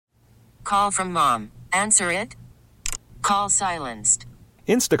Call from mom. Answer it. Call silenced.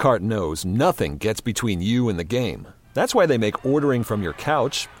 Instacart knows nothing gets between you and the game. That's why they make ordering from your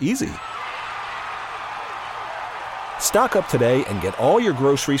couch easy. Stock up today and get all your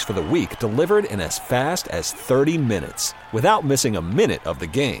groceries for the week delivered in as fast as 30 minutes without missing a minute of the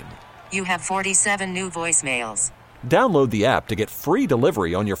game. You have 47 new voicemails. Download the app to get free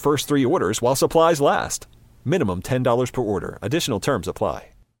delivery on your first 3 orders while supplies last. Minimum $10 per order. Additional terms apply.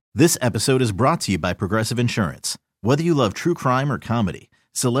 This episode is brought to you by Progressive Insurance. Whether you love true crime or comedy,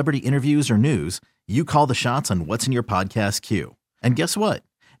 celebrity interviews or news, you call the shots on what's in your podcast queue. And guess what?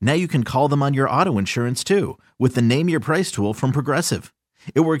 Now you can call them on your auto insurance too with the Name Your Price tool from Progressive.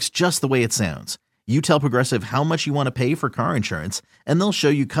 It works just the way it sounds. You tell Progressive how much you want to pay for car insurance, and they'll show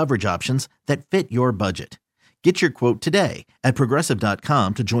you coverage options that fit your budget. Get your quote today at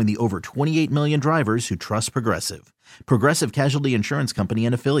Progressive.com to join the over 28 million drivers who trust Progressive. Progressive Casualty Insurance Company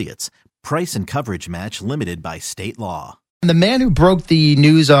and Affiliates. Price and coverage match limited by state law. The man who broke the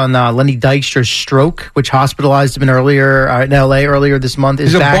news on Lenny Dykstra's stroke, which hospitalized him in L.A. earlier this month,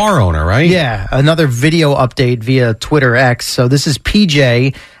 is back. He's a bar owner, right? Yeah, another video update via Twitter X. So this is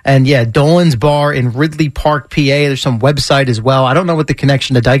PJ, and yeah, Dolan's Bar in Ridley Park, PA. There's some website as well. I don't know what the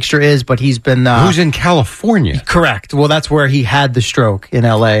connection to Dykstra is, but he's been... Who's in California? Correct. Well, that's where he had the stroke, in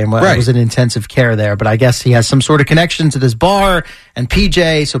L.A., and was in intensive care there. But I guess he has some sort of connection to this bar and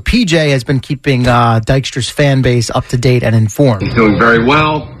PJ. So PJ has been keeping Dykstra's fan base up to date and informed. He's doing very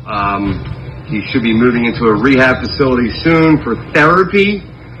well. He should be moving into a rehab facility soon for therapy. He's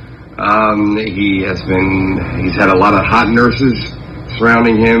had a lot of hot nurses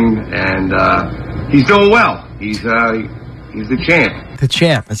surrounding him, and he's doing well. He's the champ. The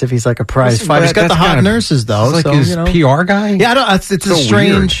champ, as if he's like a prize fighter. He's got the hot nurces, though. Like his PR guy? Yeah, it's so a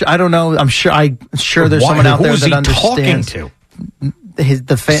strange. Weird. I don't know. I'm sure there's someone out there that understands. Talking to?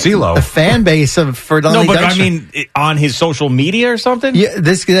 The fan base for Lenny Dykstra. No, but I mean, on his social media or something?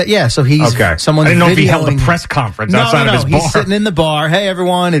 Yeah, so he's someone. I didn't know if he held a press conference outside of his bar. He's sitting in the bar. Hey,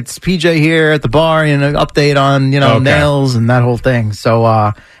 everyone, it's PJ here at the bar. Update on, nails and that whole thing.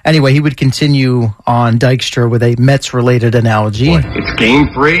 So, anyway, he would continue on Dykstra with a Mets-related analogy. Boy, it's Game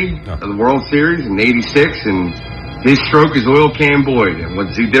 3 of the World Series in '86, and his stroke is oil can Boyd. And what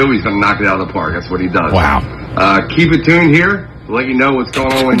does he do? He's going to knock it out of the park. That's what he does. Wow. Keep it tuned here. Let you know what's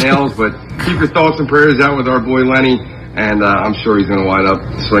going on with nails, but keep your thoughts and prayers out with our boy Lenny, and I'm sure he's going to wind up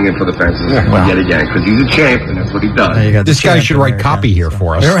swinging for the fences yet again, because he's a champ, and that's what he does. This guy should write copy here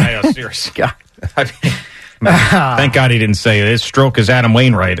for us. Yeah, seriously. Thank God he didn't say his stroke is Adam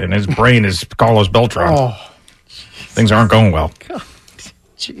Wainwright, and his brain is Carlos Beltran. Things aren't going well.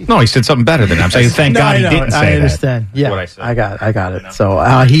 Jeez. No, he said something better than that. I'm saying thank God he didn't say that. I understand. Yeah, what I said. I got it. So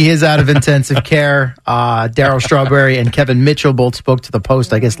he is out of intensive care. Darryl Strawberry and Kevin Mitchell both spoke to the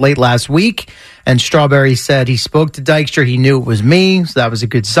Post, I guess, late last week. And Strawberry said he spoke to Dykstra. He knew it was me, so that was a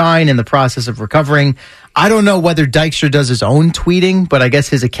good sign in the process of recovering. I don't know whether Dykstra does his own tweeting, but I guess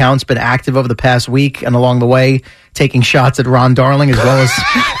his account's been active over the past week and along the way taking shots at Ron Darling as well as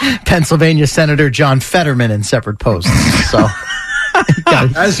Pennsylvania Senator John Fetterman in separate posts. So...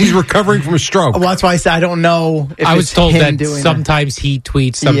 As he's recovering from a stroke. Well, that's why I said I don't know if I was told that sometimes he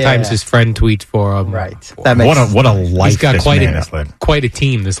tweets, sometimes his friend tweets for him. Right. That makes what a life. He's got this quite man quite a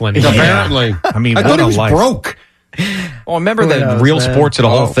team, this Lenny. Apparently. I mean, I what thought he a was life. broke. Well, remember that Real Sports had a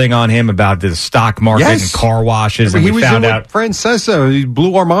whole thing on him about the stock market and car washes, and we found out Francesa, he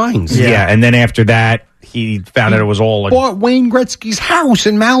blew our minds. Yeah, and then after that, he found out it was all bought Wayne Gretzky's house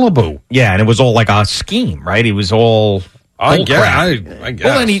in Malibu. Yeah, and it was all like a scheme, right? He was all. I guess.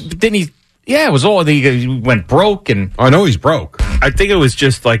 Well, and it was all, he went broke, and I know he's broke. I think it was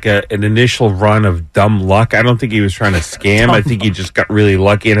just like an initial run of dumb luck. I don't think he was trying to scam. I think he just got really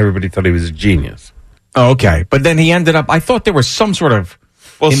lucky, and everybody thought he was a genius. Oh, okay. But then he ended up, I thought there was some sort of...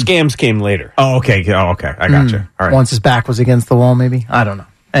 Well, scams came later. Oh, okay. I got you. All right. Once his back was against the wall, maybe? I don't know.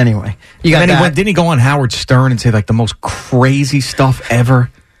 Anyway. You got that. Didn't he go on Howard Stern and say, like, the most crazy stuff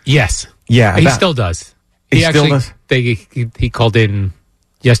ever? Yes. Yeah. He still does. He still does? He called in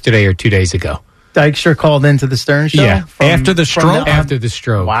yesterday or 2 days ago. Dykstra called into the Stern show? Yeah. After the stroke? After the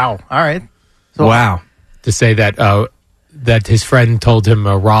stroke. Wow. All right. So, wow. To say that that his friend told him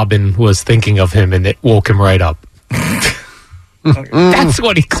Robin was thinking of him, and it woke him right up. That's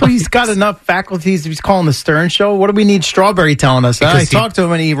what he claims. So he's got enough faculties. He's calling the Stern show. What do we need Strawberry telling us? I talked to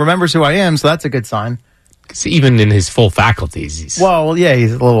him, and he remembers who I am, so that's a good sign. Because even in his full faculties, he's a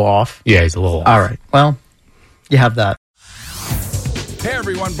little off. Yeah, he's a little off. All right. Well, you have that. Hey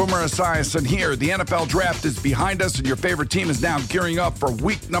everyone, Boomer Esiason here. The NFL draft is behind us and your favorite team is now gearing up for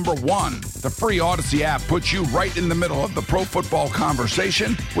week number 1. The free Odyssey app puts you right in the middle of the pro football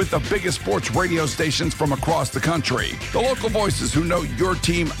conversation with the biggest sports radio stations from across the country. The local voices who know your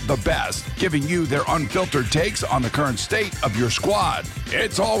team the best, giving you their unfiltered takes on the current state of your squad.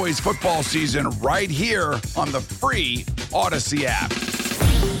 It's always football season right here on the free Odyssey app.